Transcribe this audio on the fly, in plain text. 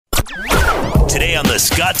Today on The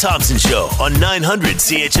Scott Thompson Show on 900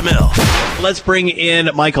 CHML. Let's bring in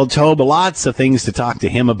Michael Taube. Lots of things to talk to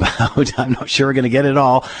him about. I'm not sure we're going to get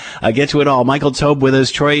to it all. Michael Taube with us,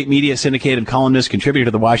 Troy Media syndicated columnist, contributor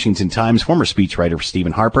to the Washington Times, former speechwriter for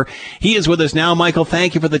Stephen Harper. He is with us now. Michael,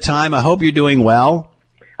 thank you for the time. I hope you're doing well.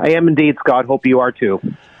 I am indeed, Scott. Hope you are too.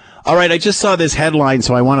 All right, I just saw this headline,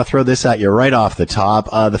 so I want to throw this at you right off the top.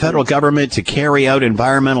 The federal government to carry out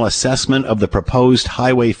environmental assessment of the proposed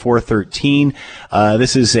Highway 413.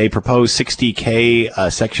 This is a proposed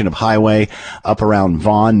 60K section of highway up around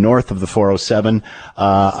Vaughan, north of the 407,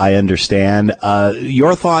 I understand.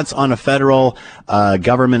 Your thoughts on a federal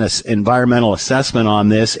government environmental assessment on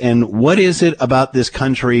this, and what is it about this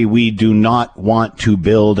country we do not want to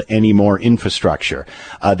build any more infrastructure?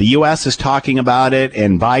 The U.S. is talking about it,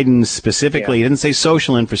 and Biden specifically, he didn't say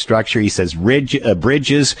social infrastructure, he says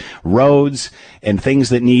bridges, roads, and things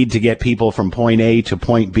that need to get people from point A to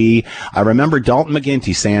point B. I remember Dalton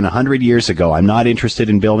McGuinty saying 100 years ago, I'm not interested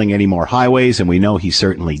in building any more highways, and we know he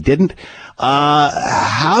certainly didn't.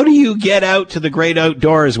 How do you get out to the great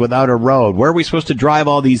outdoors without a road? Where are we supposed to drive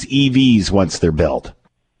all these EVs once they're built?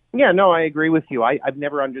 Yeah, no, I agree with you. I've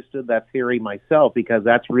never understood that theory myself, because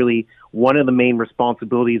that's really one of the main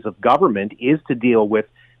responsibilities of government, is to deal with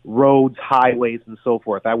roads, highways, and so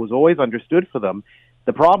forth. That was always understood for them.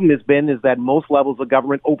 The problem is that most levels of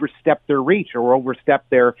government overstep their reach or overstep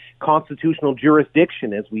their constitutional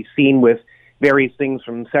jurisdiction, as we've seen with various things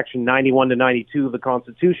from Section 91 to 92 of the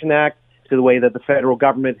Constitution Act, to the way that the federal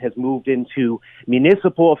government has moved into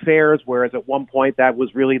municipal affairs, whereas at one point that was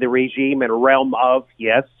really the regime and realm of,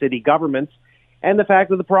 yes, city governments, and the fact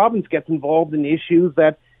that the province gets involved in issues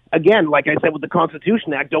that, again, like I said with the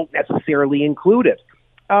Constitution Act, don't necessarily include it.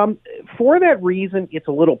 For that reason, it's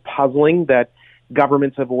a little puzzling that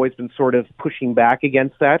governments have always been sort of pushing back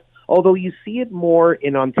against that, although you see it more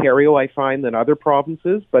in Ontario, I find, than other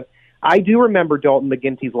provinces. But I do remember Dalton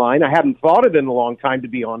McGuinty's line. I hadn't thought of it in a long time, to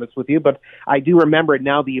be honest with you, but I do remember it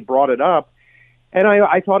now that you brought it up. And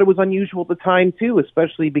I thought it was unusual at the time, too,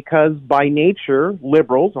 especially because by nature,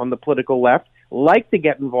 liberals on the political left like to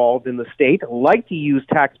get involved in the state, like to use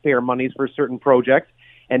taxpayer monies for certain projects,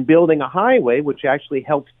 and building a highway, which actually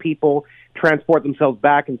helps people transport themselves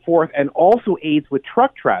back and forth and also aids with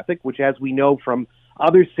truck traffic, which, as we know from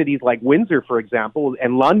other cities like Windsor, for example,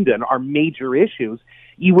 and London, are major issues.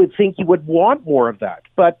 You would think you would want more of that.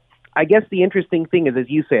 But I guess the interesting thing is, as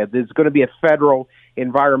you said, there's going to be a federal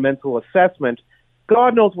environmental assessment.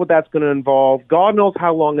 God knows what that's going to involve. God knows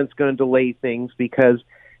how long it's going to delay things, because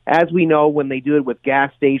as we know, when they do it with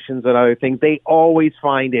gas stations and other things, they always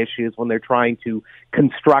find issues when they're trying to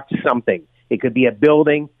construct something. It could be a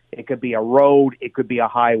building, it could be a road, it could be a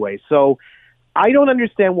highway. So I don't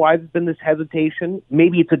understand why there's been this hesitation.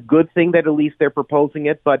 Maybe it's a good thing that at least they're proposing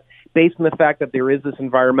it, but based on the fact that there is this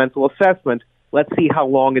environmental assessment, let's see how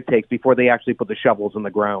long it takes before they actually put the shovels in the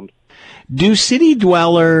ground. Do city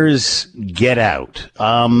dwellers get out?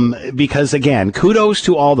 Because, again, kudos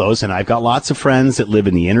to all those, and I've got lots of friends that live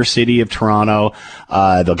in the inner city of Toronto.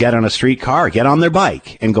 They'll get on a streetcar, get on their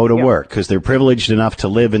bike, and go to work because they're privileged enough to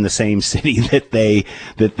live in the same city that they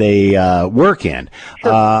work in.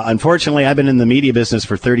 Sure. Unfortunately, I've been in the media business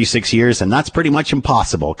for 36 years, and that's pretty much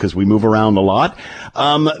impossible because we move around a lot.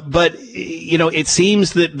 But, you know, it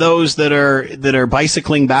seems that those that are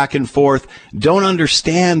bicycling back and forth don't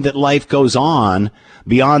understand that life goes on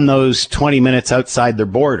beyond those 20 minutes outside their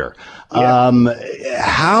border. Yeah.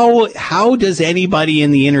 How does anybody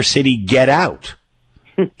in the inner city get out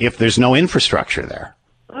if there's no infrastructure there?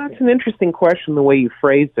 That's an interesting question, the way you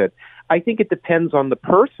phrased it. I think it depends on the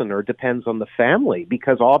person, or depends on the family,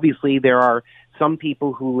 because obviously there are some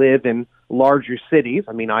people who live in larger cities.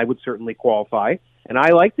 I mean, I would certainly qualify, and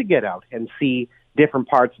I like to get out and see different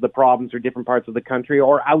parts of the province or different parts of the country,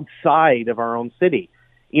 or outside of our own city.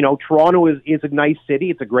 You know, Toronto is a nice city.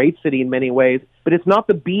 It's a great city in many ways, but it's not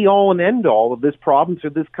the be-all and end-all of this province or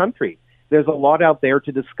this country. There's a lot out there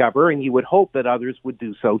to discover, and you would hope that others would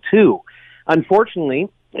do so too. Unfortunately,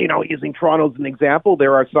 you know, using Toronto as an example,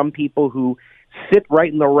 there are some people who sit right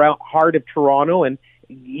in the heart of Toronto and,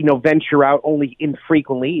 you know, venture out only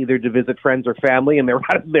infrequently, either to visit friends or family, and they're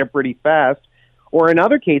out of there pretty fast. Or in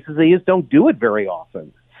other cases, they just don't do it very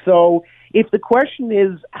often. So if the question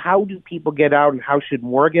is, how do people get out and how should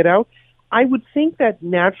more get out, I would think that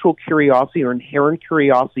natural curiosity or inherent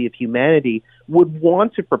curiosity of humanity would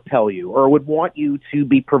want to propel you, or would want you to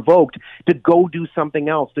be provoked to go do something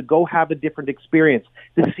else, to go have a different experience,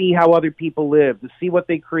 to see how other people live, to see what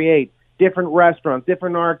they create, different restaurants,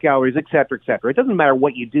 different art galleries, et cetera, et cetera. It doesn't matter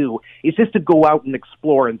what you do. It's just to go out and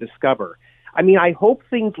explore and discover. I mean, I hope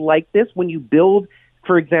things like this, when you build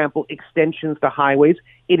for example, extensions to highways,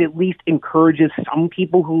 it at least encourages some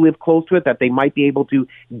people who live close to it that they might be able to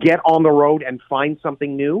get on the road and find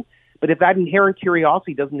something new. But if that inherent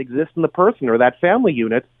curiosity doesn't exist in the person or that family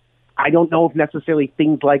unit, I don't know if necessarily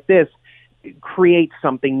things like this create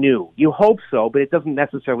something new. You hope so, but it doesn't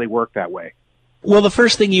necessarily work that way. Well, the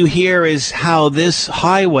first thing you hear is how this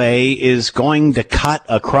highway is going to cut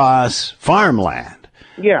across farmland,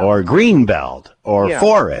 or greenbelt, or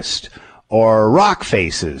forest, or rock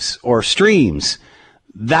faces, or streams.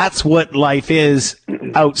 That's what life is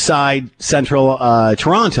outside central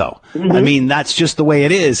Toronto. Mm-hmm. I mean, that's just the way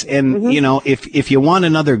it is. And, you know, if you want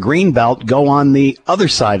another greenbelt, go on the other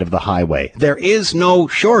side of the highway. There is no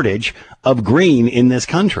shortage of green in this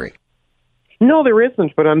country. No, there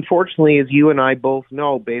isn't. But unfortunately, as you and I both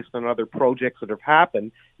know, based on other projects that have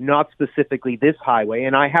happened, not specifically this highway,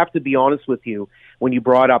 and I have to be honest with you, when you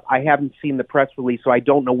brought up, I haven't seen the press release, so I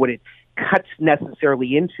don't know what it cuts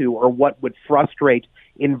necessarily into or what would frustrate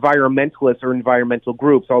environmentalists or environmental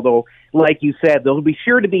groups. Although, like you said, there'll be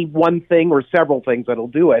sure to be one thing or several things that'll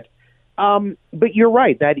do it. But you're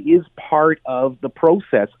right. That is part of the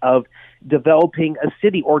process of developing a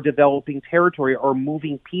city or developing territory or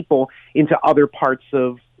moving people into other parts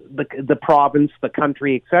of the province, the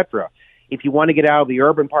country, etc. If you want to get out of the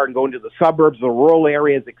urban part and go into the suburbs, the rural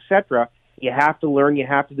areas, etc., you have to learn, you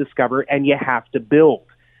have to discover, and you have to build.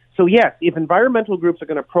 So yes, if environmental groups are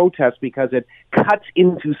going to protest because it cuts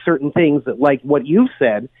into certain things that, like what you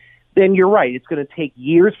said, then you're right. It's going to take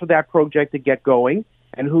years for that project to get going,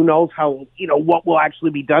 and who knows how, you know, what will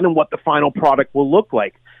actually be done and what the final product will look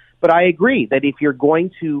like. But I agree that if you're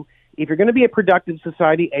going to be a productive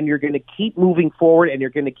society and you're going to keep moving forward and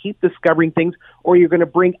you're going to keep discovering things, or you're going to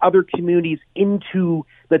bring other communities into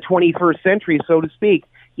the 21st century, so to speak,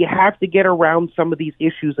 you have to get around some of these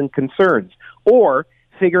issues and concerns, or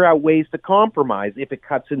figure out ways to compromise. If it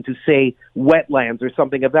cuts into, say, wetlands or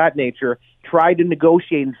something of that nature, try to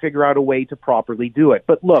negotiate and figure out a way to properly do it.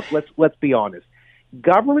 But look, let's be honest.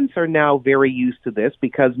 Governments are now very used to this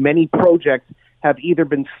because many projects have either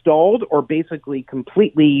been stalled or basically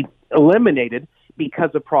completely eliminated because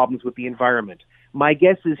of problems with the environment. My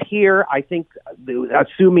guess is here, I think,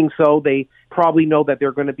 assuming so, they probably know that there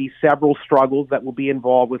are going to be several struggles that will be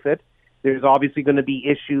involved with it. There's obviously going to be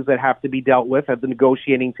issues that have to be dealt with at the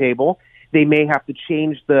negotiating table. They may have to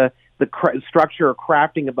change the structure or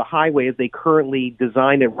crafting of the highway as they currently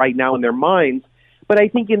design it right now in their minds. But I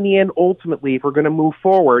think in the end, ultimately, if we're going to move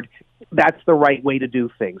forward, that's the right way to do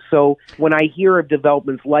things. So when I hear of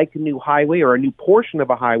developments like a new highway or a new portion of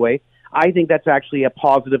a highway, I think that's actually a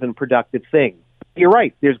positive and productive thing. You're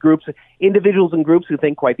right. There's groups, individuals and groups who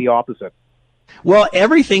think quite the opposite. Well,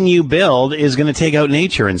 everything you build is going to take out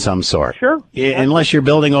nature in some sort. Sure. Unless you're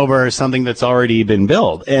building over something that's already been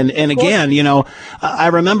built. And again, you know, I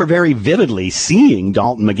remember very vividly seeing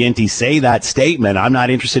Dalton McGuinty say that statement, I'm not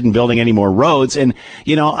interested in building any more roads. And,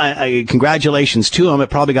 you know, congratulations to him. It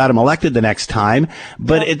probably got him elected the next time.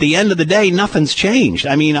 But at the end of the day, nothing's changed.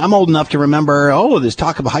 I mean, I'm old enough to remember, there's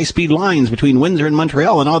talk of high-speed lines between Windsor and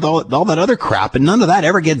Montreal and all that other crap, and none of that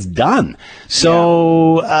ever gets done.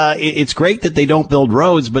 So it's great that they don't build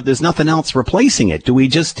roads, but there's nothing else replacing it. Do we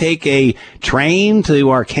just take a train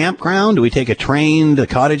to our campground? Do we take a train to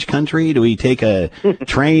cottage country? Do we take a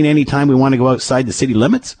train anytime we want to go outside the city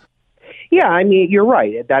limits? Yeah, I mean, you're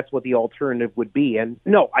right. That's what the alternative would be. And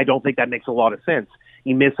no, I don't think that makes a lot of sense.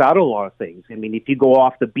 You miss out on a lot of things. I mean, if you go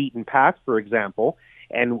off the beaten path, for example,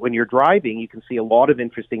 and when you're driving, you can see a lot of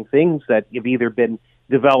interesting things that have either been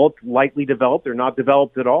developed, lightly developed, or not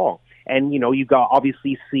developed at all. And, you know, you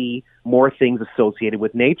obviously see more things associated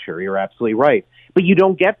with nature. You're absolutely right. But you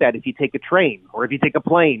don't get that if you take a train or if you take a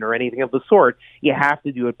plane or anything of the sort. You have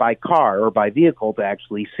to do it by car or by vehicle to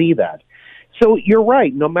actually see that. So you're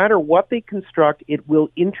right. No matter what they construct, it will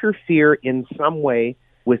interfere in some way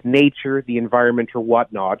with nature, the environment, or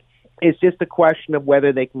whatnot. It's just a question of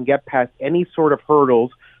whether they can get past any sort of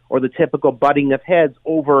hurdles or the typical butting of heads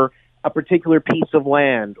over a particular piece of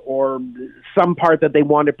land or some part that they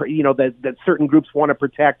want to, that certain groups want to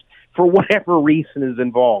protect for whatever reason is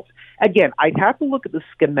involved. Again, I'd have to look at the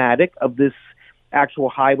schematic of this actual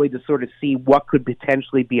highway to sort of see what could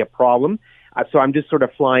potentially be a problem. So I'm just sort of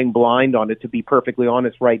flying blind on it, to be perfectly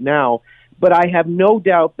honest right now. But I have no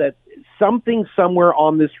doubt that something somewhere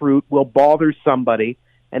on this route will bother somebody,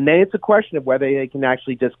 and then it's a question of whether they can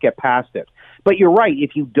actually just get past it. But you're right.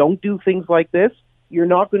 If you don't do things like this, you're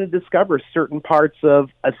not going to discover certain parts of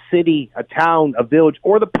a city, a town, a village,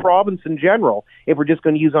 or the province in general, if we're just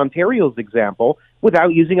going to use Ontario's example,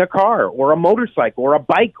 without using a car or a motorcycle or a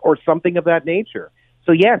bike or something of that nature.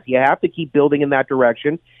 So yes, you have to keep building in that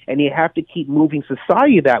direction, and you have to keep moving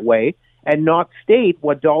society that way, and not state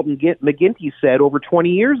what Dalton McGuinty said over 20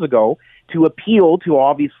 years ago to appeal to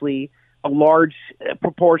obviously a large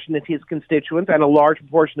proportion of his constituents and a large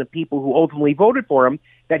proportion of people who ultimately voted for him,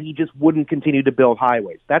 that he just wouldn't continue to build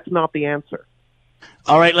highways. That's not the answer.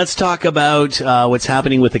 All right, let's talk about what's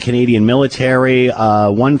happening with the Canadian military.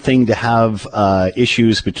 One thing to have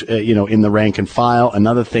issues, in the rank and file.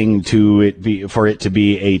 Another thing for it to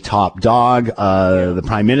be a top dog. The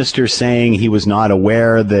Prime Minister saying he was not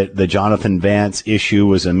aware that the Jonathan Vance issue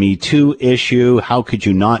was a Me Too issue. How could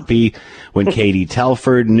you not be when Katie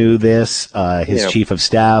Telford knew this? His chief of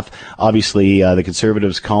staff. Obviously, the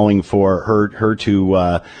Conservatives calling for her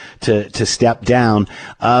to step down.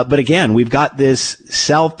 But again, we've got this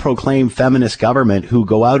self-proclaimed feminist government who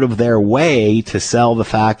go out of their way to sell the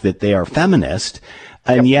fact that they are feminist,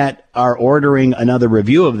 and yet are ordering another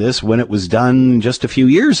review of this when it was done just a few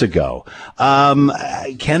years ago.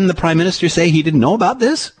 Can the Prime Minister say he didn't know about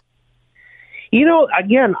this?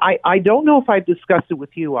 Again, I don't know if I've discussed it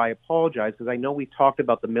with you. I apologize, because I know we talked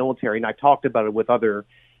about the military, and I talked about it with other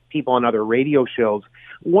people on other radio shows.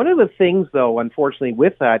 One of the things, though, unfortunately,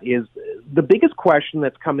 with that is the biggest question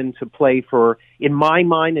that's come into play in my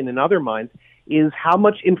mind and in other minds, is how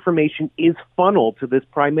much information is funneled to this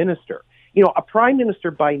Prime Minister. A Prime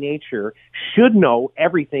Minister by nature should know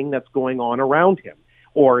everything that's going on around him,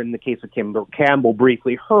 or in the case of Campbell,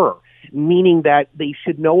 briefly her, meaning that they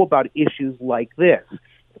should know about issues like this.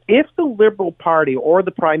 If the Liberal Party or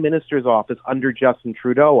the Prime Minister's office under Justin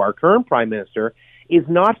Trudeau, our current Prime Minister, is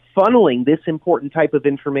not funneling this important type of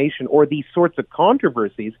information or these sorts of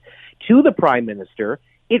controversies to the Prime Minister,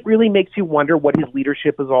 it really makes you wonder what his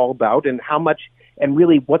leadership is all about and how much and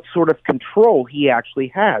really what sort of control he actually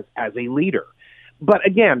has as a leader. But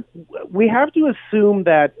again, we have to assume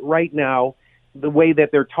that right now, the way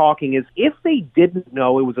that they're talking is if they didn't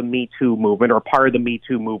know it was a Me Too movement or part of the Me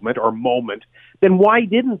Too movement or moment, then why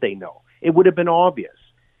didn't they know? It would have been obvious.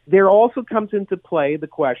 There also comes into play the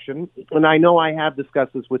question, and I know I have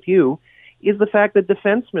discussed this with you, is the fact that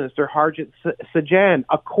Defense Minister Harjit Sajjan,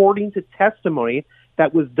 according to testimony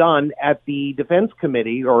that was done at the Defense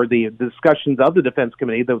Committee or the discussions of the Defense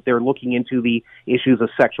Committee, that they're looking into the issues of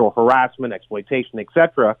sexual harassment, exploitation,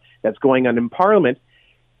 etc., that's going on in Parliament,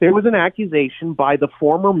 there was an accusation by the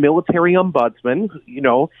former military ombudsman,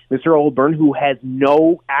 Mr. Oldburn, who has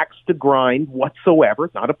no axe to grind whatsoever,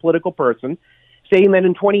 not a political person, saying that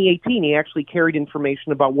in 2018 he actually carried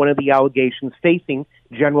information about one of the allegations facing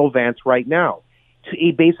General Vance right now.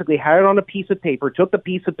 He basically had it on a piece of paper, took the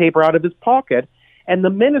piece of paper out of his pocket, and the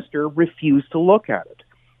minister refused to look at it.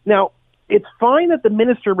 Now, it's fine that the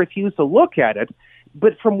minister refused to look at it,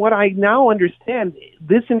 but from what I now understand,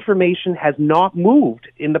 this information has not moved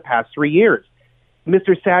in the past 3 years.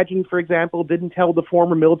 Mr. Sajjan, for example, didn't tell the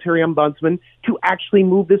former military ombudsman to actually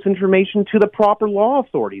move this information to the proper law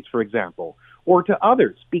authorities, for example, or to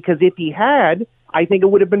others, because if he had, I think it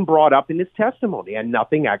would have been brought up in his testimony, and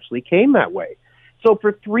nothing actually came that way. So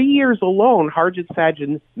for 3 years alone, Harjit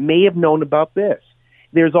Sajjan may have known about this.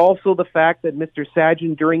 There's also the fact that Mr.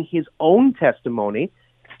 Sajjan, during his own testimony,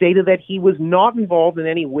 stated that he was not involved in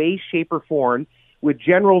any way, shape, or form with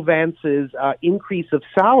General Vance's increase of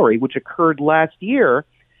salary, which occurred last year,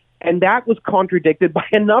 and that was contradicted by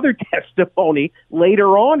another testimony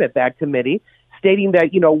later on at that committee, stating that,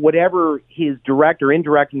 whatever his direct or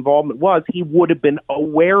indirect involvement was, he would have been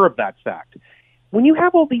aware of that fact. When you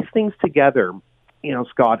have all these things together,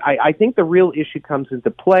 Scott, I think the real issue comes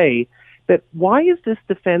into play that why is this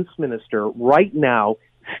defense minister right now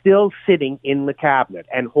still sitting in the cabinet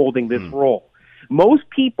and holding this role? Most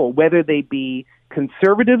people, whether they be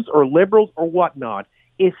conservatives or liberals or whatnot,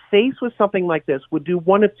 if faced with something like this, would do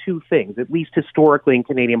one of two things, at least historically in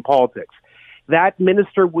Canadian politics. That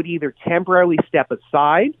minister would either temporarily step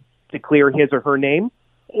aside to clear his or her name,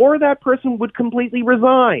 or that person would completely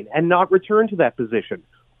resign and not return to that position.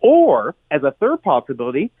 Or, as a third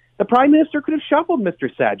possibility, the Prime Minister could have shuffled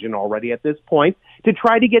Mr. Sajjan already at this point to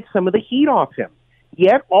try to get some of the heat off him.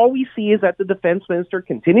 Yet, all we see is that the Defense Minister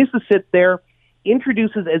continues to sit there,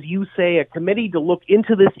 introduces, as you say, a committee to look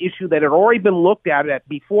into this issue that had already been looked at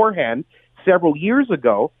beforehand several years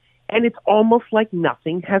ago, and it's almost like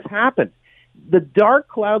nothing has happened. The dark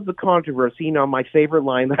clouds of controversy, my favorite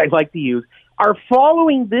line that I like to use, are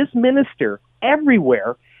following this minister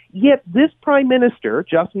everywhere, yet this Prime Minister,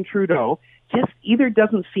 Justin Trudeau, just either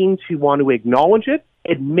doesn't seem to want to acknowledge it,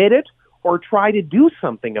 admit it, or try to do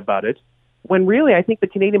something about it, when really I think the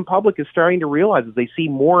Canadian public is starting to realize as they see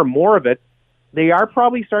more and more of it, they are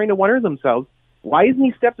probably starting to wonder themselves, why hasn't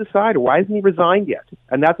he stepped aside or why hasn't he resigned yet?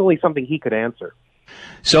 And that's only something he could answer.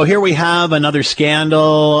 So here we have another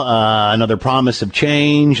scandal, another promise of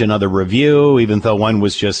change, another review, even though one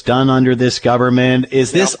was just done under this government.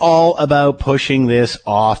 Is this all about pushing this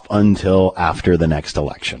off until after the next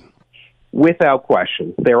election? Without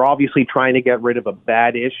question. They're obviously trying to get rid of a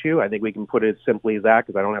bad issue. I think we can put it as simply as that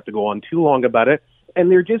because I don't have to go on too long about it.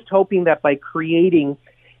 And they're just hoping that by creating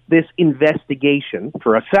this investigation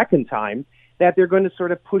for a second time, that they're going to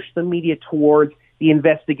sort of push the media towards the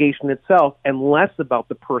investigation itself and less about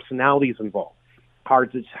the personalities involved.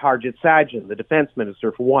 Harjit Sajjan, the defense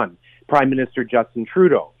minister, for one. Prime Minister Justin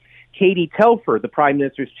Trudeau. Katie Telford, the Prime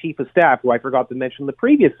Minister's chief of staff, who I forgot to mention in the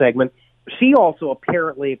previous segment, she also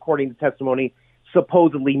apparently, according to testimony,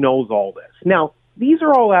 supposedly knows all this. Now, these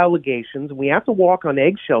are all allegations, and we have to walk on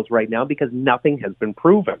eggshells right now because nothing has been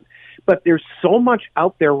proven. But there's so much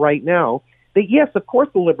out there right now that, yes, of course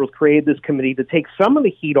the Liberals created this committee to take some of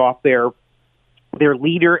the heat off their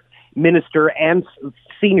leader, minister, and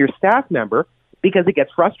senior staff member because it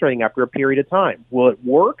gets frustrating after a period of time. Will it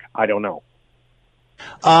work? I don't know.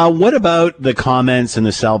 What about the comments and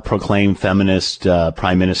the self-proclaimed feminist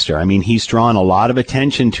prime minister? I mean, he's drawn a lot of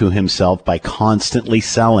attention to himself by constantly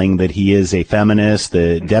selling that he is a feminist.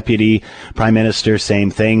 The deputy prime minister, same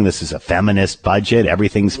thing. This is a feminist budget.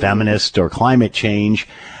 Everything's feminist or climate change.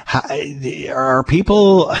 Are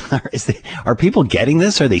people getting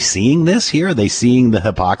this? Are they seeing this here? Are they seeing the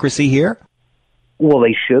hypocrisy here? Well,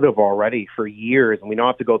 they should have already for years, and we don't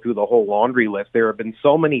have to go through the whole laundry list. There have been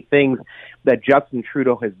so many things that Justin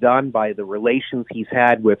Trudeau has done by the relations he's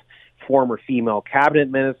had with former female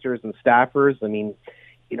cabinet ministers and staffers. I mean,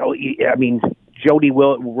 Jody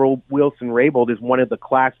Wilson-Raybould is one of the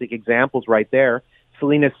classic examples right there.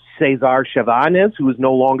 Selena Cesar-Chavez, who is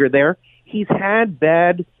no longer there, he's had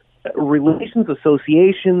bad relations,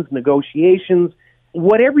 associations, negotiations,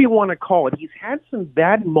 whatever you want to call it. He's had some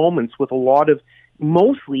bad moments with a lot of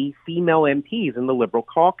mostly female MPs in the Liberal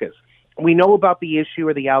caucus. We know about the issue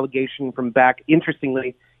or the allegation from back,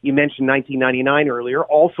 interestingly, you mentioned 1999 earlier,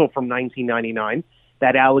 also from 1999,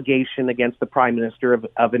 that allegation against the Prime Minister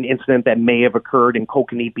of an incident that may have occurred in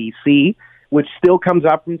Kokanee, BC, which still comes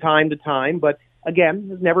up from time to time, but again,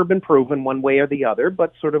 has never been proven one way or the other,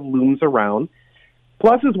 but sort of looms around.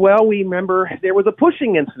 Plus, as well, we remember there was a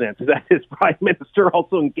pushing incident that his prime minister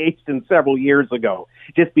also engaged in several years ago,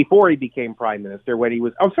 just before he became prime minister, when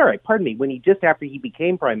just after he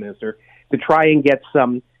became prime minister, to try and get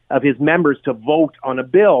some of his members to vote on a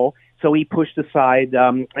bill. So he pushed aside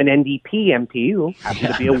an NDP MP, who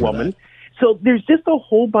happened to be a woman. So there's just a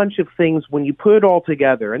whole bunch of things when you put it all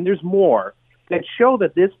together, and there's more, that show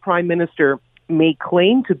that this prime minister may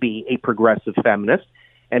claim to be a progressive feminist,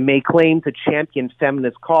 and may claim to champion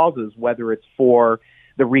feminist causes, whether it's for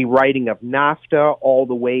the rewriting of NAFTA all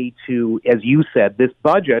the way to, as you said, this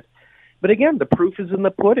budget. But again, the proof is in the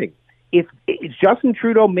pudding. If Justin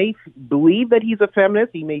Trudeau may believe that he's a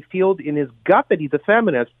feminist, he may feel in his gut that he's a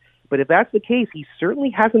feminist, but if that's the case, he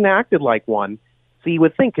certainly hasn't acted like one. So you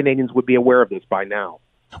would think Canadians would be aware of this by now.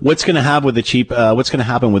 What's going to happen with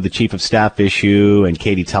the chief of staff issue and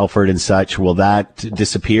Katie Telford and such? Will that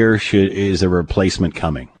disappear? Is a replacement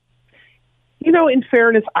coming? In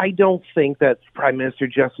fairness, I don't think that Prime Minister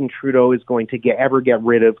Justin Trudeau is going to ever get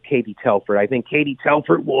rid of Katie Telford. I think Katie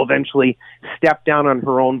Telford will eventually step down on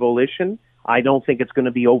her own volition. I don't think it's going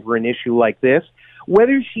to be over an issue like this.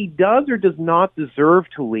 Whether she does or does not deserve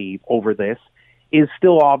to leave over this is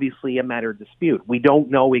still obviously a matter of dispute. We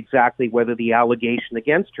don't know exactly whether the allegation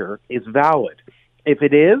against her is valid. If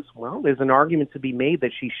it is, well, there's an argument to be made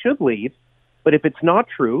that she should leave. But if it's not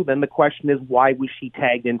true, then the question is, why was she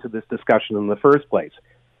tagged into this discussion in the first place?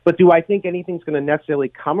 But do I think anything's going to necessarily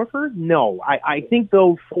come of her? No. I think,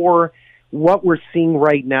 though, for what we're seeing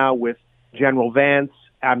right now with General Vance,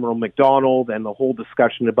 Admiral MacDonald, and the whole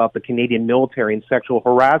discussion about the Canadian military and sexual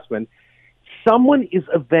harassment, someone is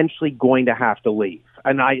eventually going to have to leave.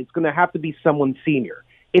 And it's going to have to be someone senior.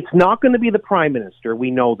 It's not going to be the Prime Minister.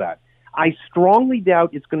 We know that. I strongly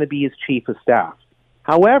doubt it's going to be his chief of staff.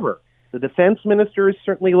 However, the defense minister is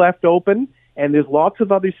certainly left open, and there's lots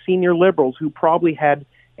of other senior Liberals who probably had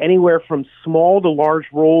anywhere from small to large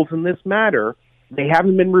roles in this matter. They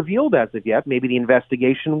haven't been revealed as of yet. Maybe the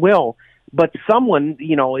investigation will. But someone,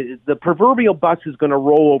 the proverbial bus is going to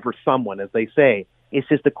roll over someone, as they say. It's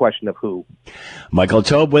just a question of who. Michael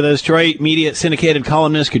Taube with us, Detroit media syndicated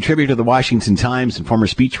columnist, contributor to the Washington Times, and former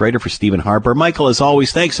speechwriter for Stephen Harper. Michael, as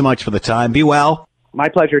always, thanks so much for the time. Be well. My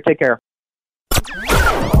pleasure. Take care.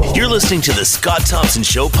 You're listening to the Scott Thompson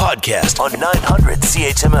Show podcast on 900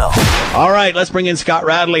 CHML. All right, let's bring in Scott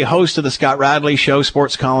Radley, host of the Scott Radley Show,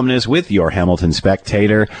 sports columnist with your Hamilton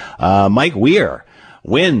Spectator. Mike Weir,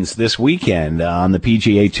 wins this weekend on the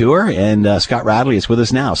PGA Tour, and Scott Radley is with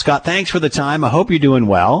us now. Scott, thanks for the time. I hope you're doing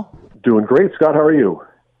well. Doing great, Scott. How are you?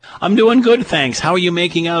 I'm doing good, thanks. How are you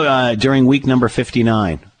making out during week number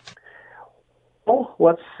 59? Well,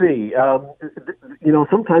 let's see.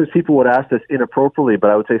 Sometimes people would ask this inappropriately, but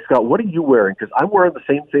I would say, Scott, what are you wearing? Because I'm wearing the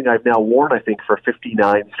same thing I've now worn, I think, for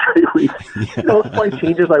 59 straight weeks. Yeah. If my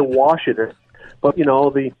changes, I wash it. But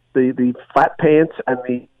the flat pants and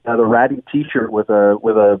the ratty T-shirt with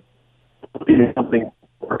a something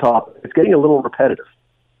over top, it's getting a little repetitive.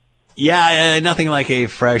 Yeah, nothing like a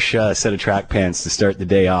fresh set of track pants to start the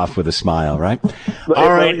day off with a smile, right? All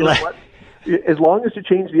right. As long as you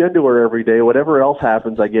change the underwear every day, whatever else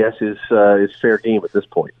happens, I guess, is fair game at this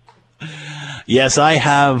point. Yes, I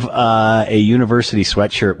have a university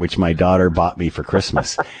sweatshirt which my daughter bought me for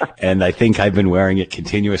Christmas, and I think I've been wearing it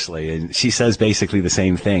continuously. And she says basically the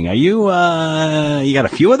same thing. Are you? You got a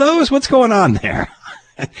few of those? What's going on there?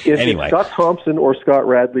 Anyway, if Scott Thompson or Scott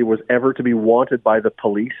Radley was ever to be wanted by the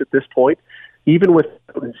police at this point, even with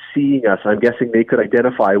seeing us, I'm guessing they could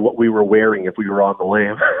identify what we were wearing if we were on the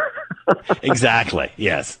lam. Exactly.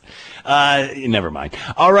 Yes. Never mind.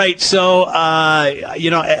 All right. So,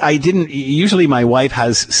 I didn't, usually my wife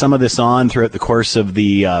has some of this on throughout the course of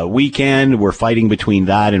the weekend. We're fighting between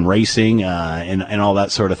that and racing, and all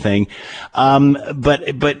that sort of thing. But,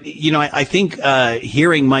 I think,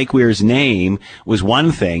 hearing Mike Weir's name was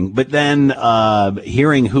one thing, but then,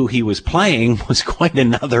 hearing who he was playing was quite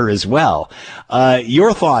another as well.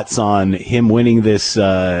 Your thoughts on him winning this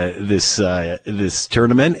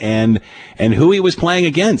tournament and who he was playing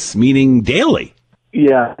against, meaning Daly.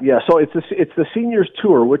 Yeah. So it's the Seniors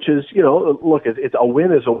Tour, which is, look, it's a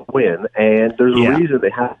win is a win, and there's a reason they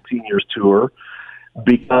have Seniors Tour,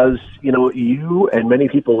 because you and many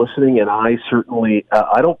people listening, and I certainly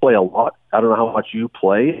I don't play a lot. I don't know how much you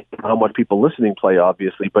play, how much people listening play,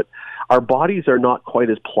 obviously, but our bodies are not quite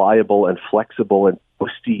as pliable and flexible and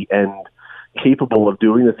twisty and capable of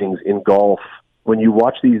doing the things in golf. When you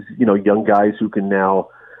watch these, young guys who can now,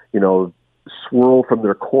 swirl from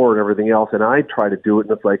their core and everything else, and I try to do it,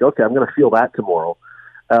 and it's like, okay, I'm going to feel that tomorrow.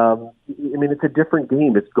 It's a different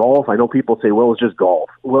game. It's golf. I know people say, well, it's just golf.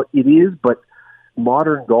 Well, it is, but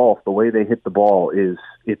modern golf, the way they hit the ball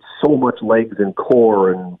it's so much legs and core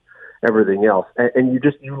and everything else, and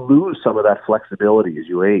you lose some of that flexibility as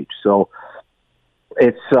you age. So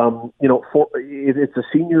it's it's a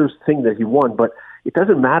seniors thing that he won, but it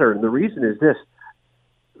doesn't matter. And the reason is this: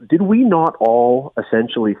 did we not all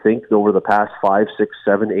essentially think over the past 5, 6,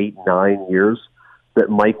 7, 8, 9 years that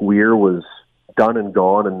Mike Weir was done and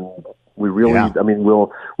gone? And we really,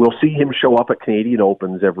 we'll see him show up at Canadian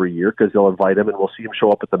Opens every year because they'll invite him, and we'll see him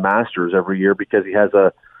show up at the Masters every year because he has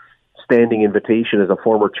a standing invitation as a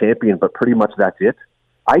former champion. But pretty much that's it.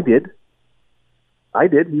 I did.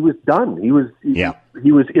 He was done. He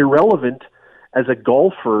was irrelevant as a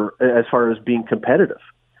golfer as far as being competitive.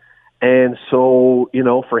 And so,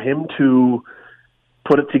 for him to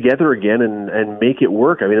put it together again and make it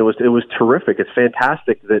work, it was terrific. It's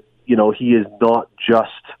fantastic that, he is not just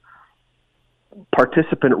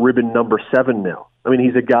participant ribbon number 7 now.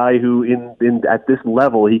 He's a guy who in at this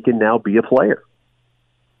level, he can now be a player.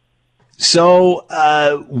 So,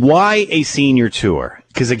 why a senior tour?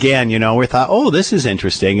 Because again, we thought, oh, this is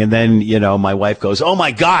interesting. And then, my wife goes, oh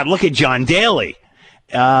my God, look at John Daly.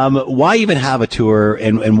 Why even have a tour,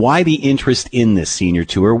 and why the interest in this senior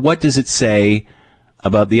tour? What does it say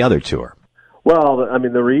about the other tour? Well,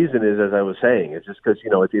 the reason is, as I was saying, it's just because,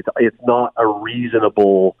 it's not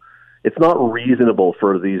reasonable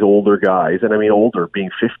for these older guys, and older being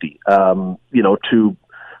 50,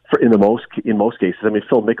 in most cases.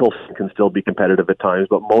 Phil Mickelson can still be competitive at times,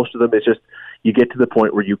 but most of them, it's just, you get to the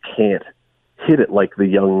point where you can't hit it like the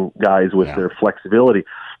young guys with their flexibility.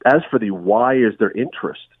 As for the why is their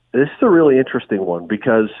interest, this is a really interesting one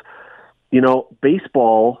because,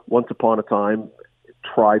 baseball, once upon a time,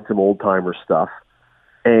 tried some old-timer stuff,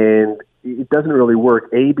 and it doesn't really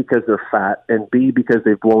work, A, because they're fat, and B, because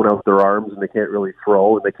they've blown out their arms and they can't really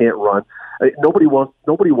throw and they can't run. Nobody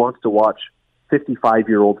wants to watch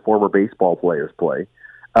 55-year-old former baseball players play.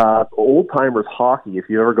 Old-timers hockey, if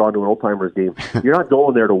you've ever gone to an old-timers game, you're not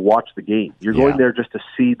going there to watch the game. You're going there just to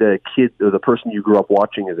see the kid, or the person you grew up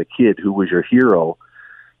watching as a kid who was your hero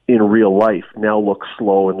in real life, now looks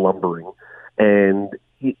slow and lumbering, and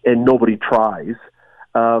nobody tries.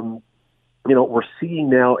 We're seeing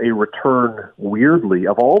now a return, weirdly,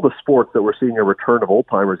 of all the sports that we're seeing a return of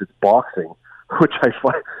old-timers, it's boxing, which I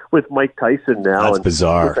find, with Mike Tyson now. That's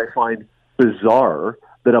bizarre. Which I find bizarre,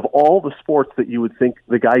 that of all the sports that you would think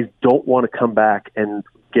the guys don't want to come back and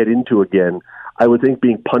get into again, I would think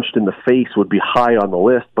being punched in the face would be high on the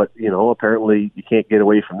list, but, apparently you can't get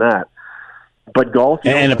away from that. But golf...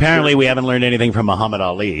 And apparently we haven't learned anything from Muhammad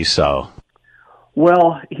Ali, so...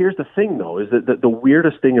 Well, here's the thing, though, is that the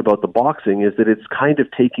weirdest thing about the boxing is that it's kind of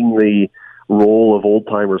taking the role of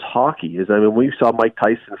old-timers hockey. We saw Mike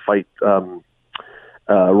Tyson fight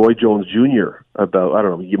Roy Jones Jr.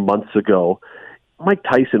 about, months ago. Mike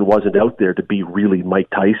Tyson wasn't out there to be really Mike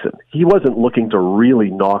Tyson. He wasn't looking to really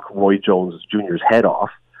knock Roy Jones Jr.'s head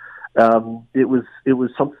off. It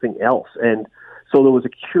was something else. And so there was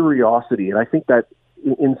a curiosity, and I think that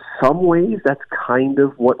in some ways, that's kind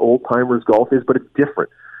of what old-timers golf is, but it's different.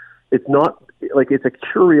 It's not like it's a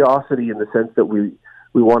curiosity in the sense that we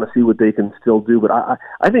want to see what they can still do, but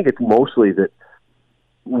I think it's mostly that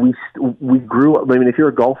we grew up. If you're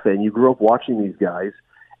a golf fan, you grew up watching these guys,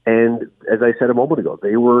 and as I said a moment ago,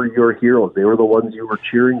 they were your heroes. They were the ones you were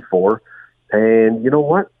cheering for, and you know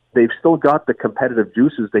what? They've still got the competitive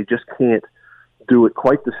juices. They just can't do it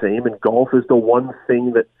quite the same, and golf is the one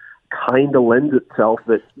thing that kind of lends itself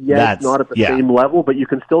that, it's not at the same level, but you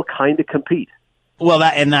can still kind of compete. Well,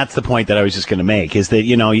 that's the point that I was just going to make, is that,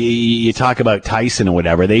 you talk about Tyson or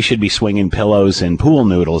whatever, they should be swinging pillows and pool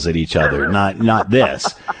noodles at each other, not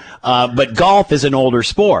this. But golf is an older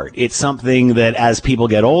sport. It's something that as people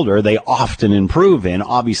get older, they often improve in.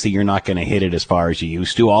 Obviously, you're not going to hit it as far as you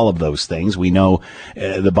used to, all of those things. We know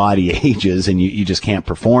the body ages and you just can't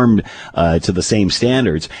perform to the same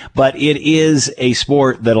standards. But it is a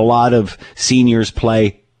sport that a lot of seniors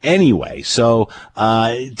play anyway. So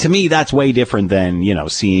to me, that's way different than,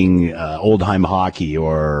 seeing old-time hockey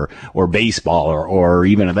or baseball or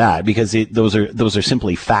even that, because those are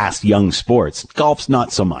simply fast, young sports. Golf's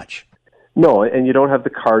not so much. No, and you don't have the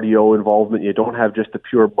cardio involvement. You don't have just the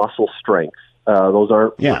pure muscle strength. Those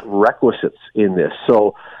aren't requisites in this.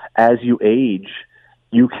 So as you age,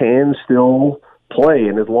 you can still play,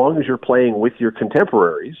 and as long as you're playing with your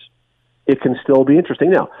contemporaries, it can still be interesting.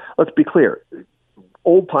 Now, let's be clear.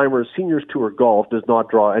 Old-timers, Seniors Tour golf does not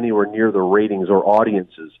draw anywhere near the ratings or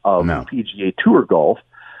audiences of PGA Tour golf,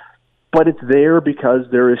 but it's there because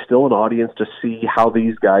there is still an audience to see how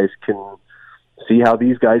these guys can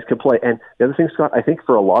play. And the other thing, Scott, I think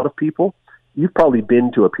for a lot of people, you've probably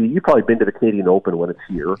been to the Canadian Open when it's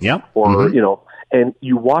here, and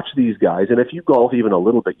you watch these guys, and if you golf even a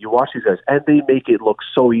little bit, you watch these guys, and they make it look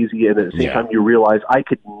so easy, and at the same time you realize I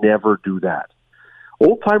could never do that.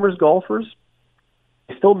 Old-timers golfers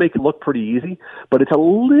still make it look pretty easy, but it's a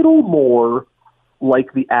little more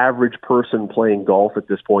like the average person playing golf at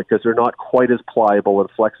this point because they're not quite as pliable and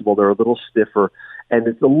flexible. They're a little stiffer, and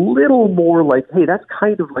it's a little more like, hey, that's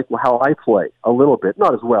kind of like how I play a little bit.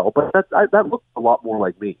 Not as well, but that looks a lot more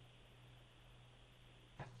like me.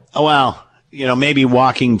 Oh, well, maybe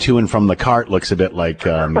walking to and from the cart looks a bit like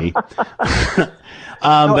me.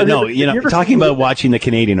 But no, talking about watching the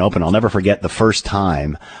Canadian Open, I'll never forget the first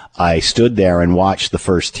time I stood there and watched the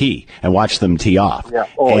first tee and watched them tee off. Yeah.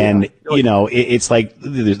 It's like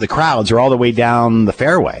the crowds are all the way down the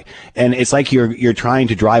fairway, and it's like you're trying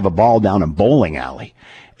to drive a ball down a bowling alley.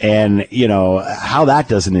 And, how that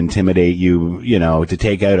doesn't intimidate you, to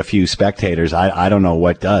take out a few spectators, I don't know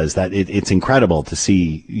what does. It's incredible to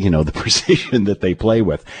see, the precision that they play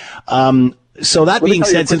with. So that being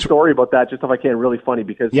said, since story about that, just if I can, really funny,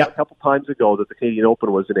 because a couple times ago that the Canadian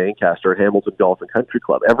Open was in Ancaster at Hamilton Golf and Country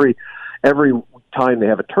Club. Every time they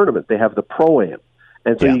have a tournament, they have the Pro-Am,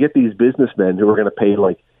 and so you get these businessmen who are going to pay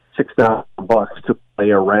like $6,000 to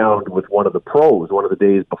play around with one of the pros one of the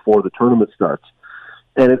days before the tournament starts,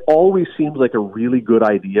 and it always seems like a really good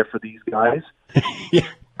idea for these guys.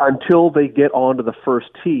 Until they get onto the first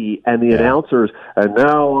tee and the announcers, and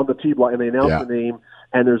now on the tee block, and they announce the name.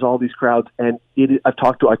 And there's all these crowds, and I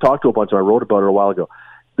talked to a bunch, and I wrote about it a while ago.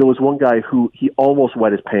 There was one guy who he almost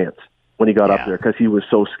wet his pants when he got up there because he was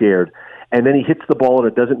so scared. And then he hits the ball, and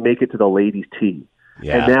it doesn't make it to the ladies' tee.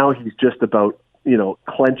 Yeah. And now he's just about,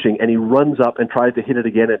 clenching, and he runs up and tries to hit it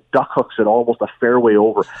again and duck hooks it almost a fairway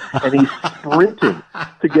over. And he's sprinting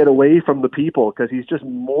to get away from the people because he's just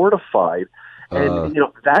mortified. And,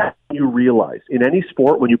 that you realize. In any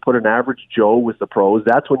sport, when you put an average Joe with the pros,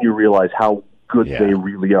 that's when you realize how good they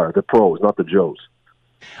really are, the pros, not the Joes.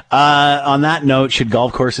 On that note, should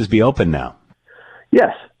golf courses be open now?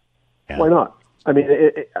 Yes. Yeah. Why not? I mean,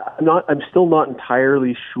 I'm still not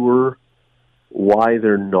entirely sure why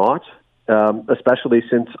they're not, especially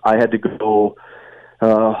since I had to go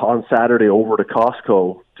on Saturday over to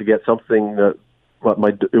Costco to get something. It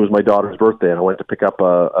was my daughter's birthday, and I went to pick up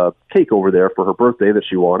a cake over there for her birthday that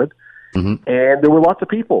she wanted, and there were lots of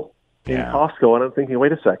people in Costco, and I'm thinking,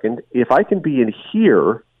 wait a second, if I can be in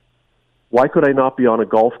here, why could I not be on a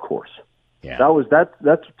golf course? Yeah.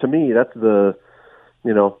 That's to me, that's the,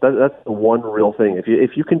 that's the one real thing.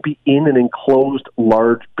 If you can be in an enclosed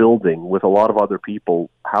large building with a lot of other people,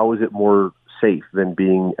 how is it more safe than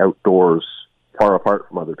being outdoors far apart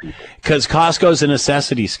from other people? Because Costco's a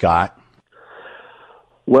necessity, Scott.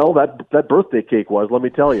 Well, that birthday cake was, let me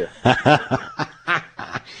tell you.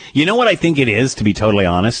 You know what I think it is, to be totally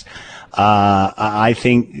honest? I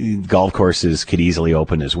think golf courses could easily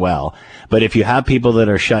open as well. But if you have people that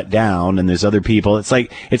are shut down and there's other people, it's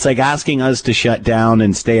like asking us to shut down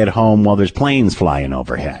and stay at home while there's planes flying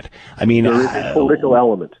overhead. I mean, there is a political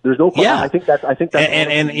element. There's no. Yeah. I think that's.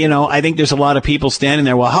 And I think there's a lot of people standing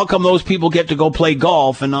there. Well, how come those people get to go play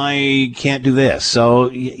golf and I can't do this? So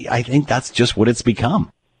I think that's just what it's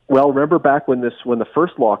become. Well, remember back when the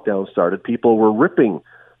first lockdown started, people were ripping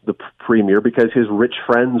the premier because his rich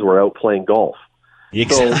friends were out playing golf.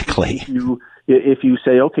 Exactly. So if you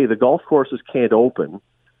say, okay, the golf courses can't open,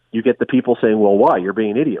 you get the people saying, well, why? You're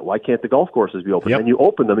being an idiot. Why can't the golf courses be open? Yep. And you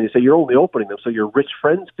open them and you say you're only opening them so your rich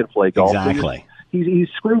friends can play golf. Exactly. So he's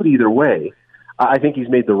screwed either way. I think he's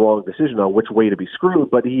made the wrong decision on which way to be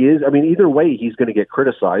screwed, but he is. I mean, either way, he's going to get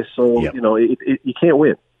criticized. So, yep. You can't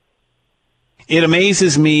win. It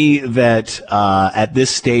amazes me that at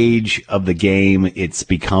this stage of the game, it's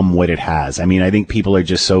become what it has. I mean, I think people are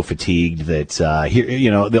just so fatigued that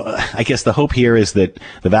I guess the hope here is that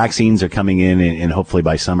the vaccines are coming in, and hopefully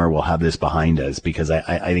by summer we'll have this behind us, because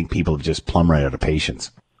I think people have just plumb right out of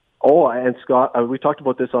patience. Oh, and Scott, we talked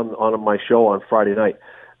about this on my show on Friday night.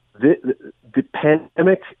 The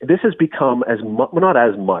pandemic, this has become not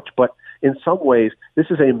as much, but in some ways, this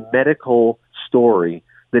is a medical story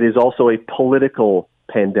that is also a political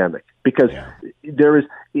pandemic, because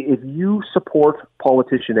if you support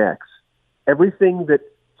politician X, everything that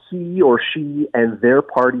he or she and their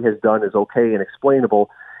party has done is okay and explainable,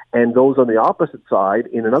 and those on the opposite side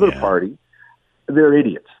in another party, they're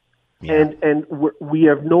idiots. Yeah. And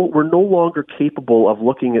we're no longer capable of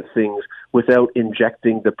looking at things without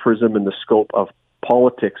injecting the prism and the scope of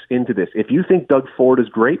politics into this. If you think Doug Ford is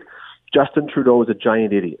great, Justin Trudeau is a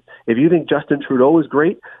giant idiot. If you think Justin Trudeau is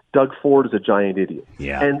great, Doug Ford is a giant idiot.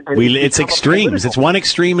 Yeah, and it's extremes. It's one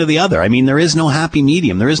extreme to the other. I mean, there is no happy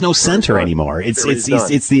medium. There is no center anymore. It's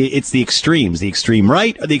the extremes, the extreme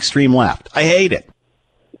right or the extreme left. I hate it.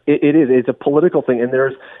 It is. It's a political thing. And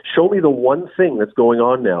show me the one thing that's going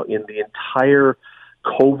on now in the entire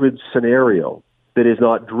COVID scenario that is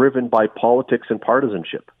not driven by politics and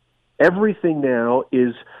partisanship. Everything now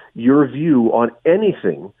is your view on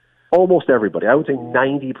anything. Almost everybody, I would say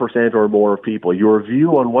 90% or more of people, your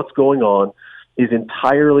view on what's going on is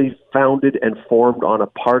entirely founded and formed on a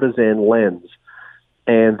partisan lens.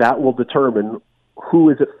 And that will determine who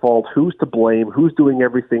is at fault, who's to blame, who's doing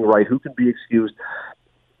everything right, who can be excused.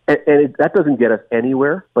 And that doesn't get us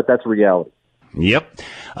anywhere, but that's reality. Yep.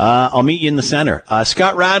 I'll meet you in the center.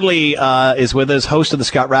 Scott Radley is with us, host of the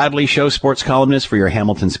Scott Radley Show, sports columnist for your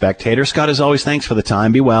Hamilton Spectator. Scott, as always, thanks for the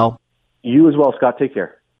time. Be well. You as well, Scott. Take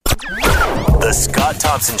care. The Scott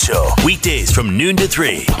Thompson Show, weekdays from noon to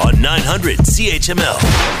 3 on 900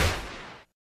 CHML.